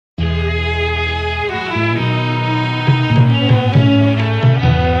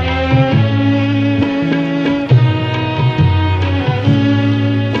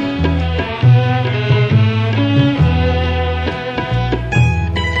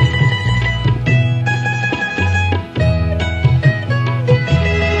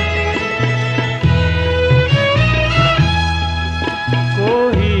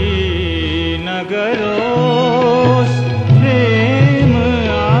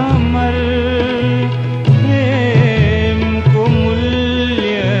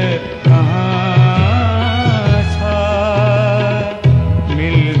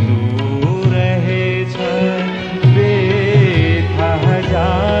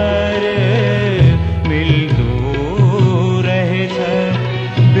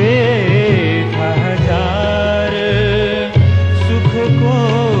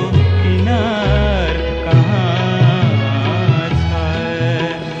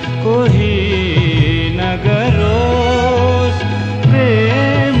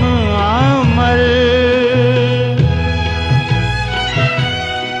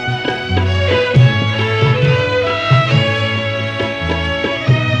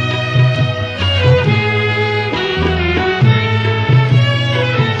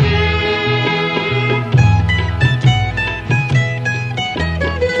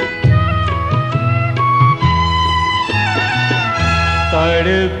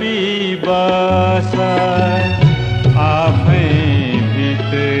तड़पी बासा आफै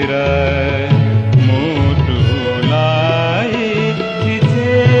भित्र मोटुलाई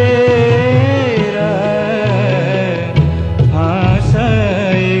खिचेर हाँस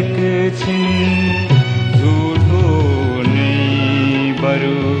एकछिन झुठो नै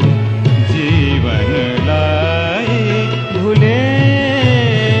बरु जीवनलाई भुलेर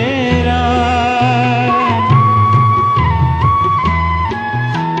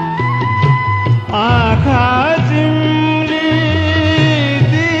आँखा चिम्लिदिए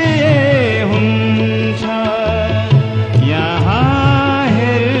हुन्छ यहाँ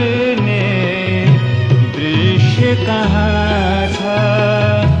हेर्ने दृश्य कहाँ छ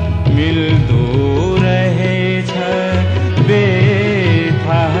मिल्दो रहेछ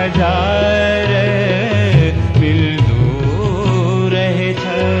बेथा हजार मिल्दो रहेछ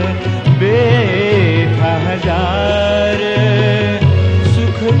बेथा हजार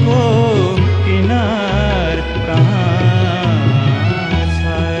सुखको किनार कहाँ छ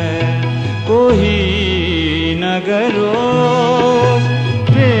कोही नगरोस्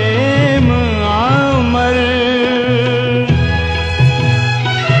प्रेम अमर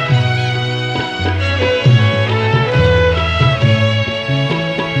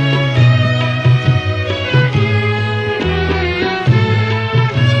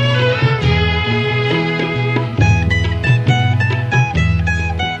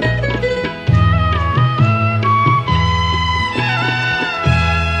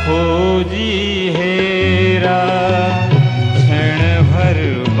खोजी हेरा क्षणभर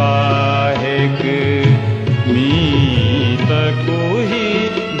बाहेक मीत कोही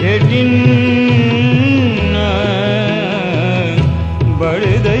भेटिन्न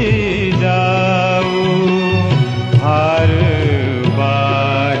बढ्दै जाऊ हार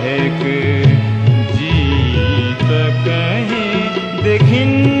बाहेक जीत कहीँ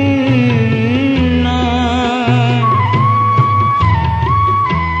देखिन्न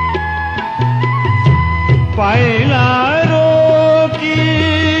पाइला रोकिदिए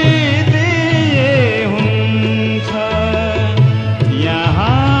हुन्छ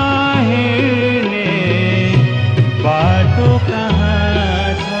यहाँ हेर्ने बाटो कहाँ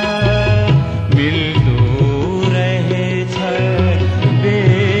छ मिल्दो रहेछ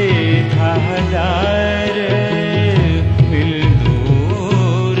बेथा हजार मिल्दो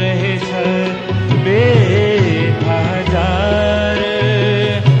रहेछ बेथा हजार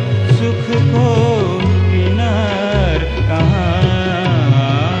सुखको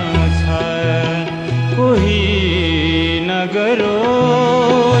कहाँ छ कोही नगरो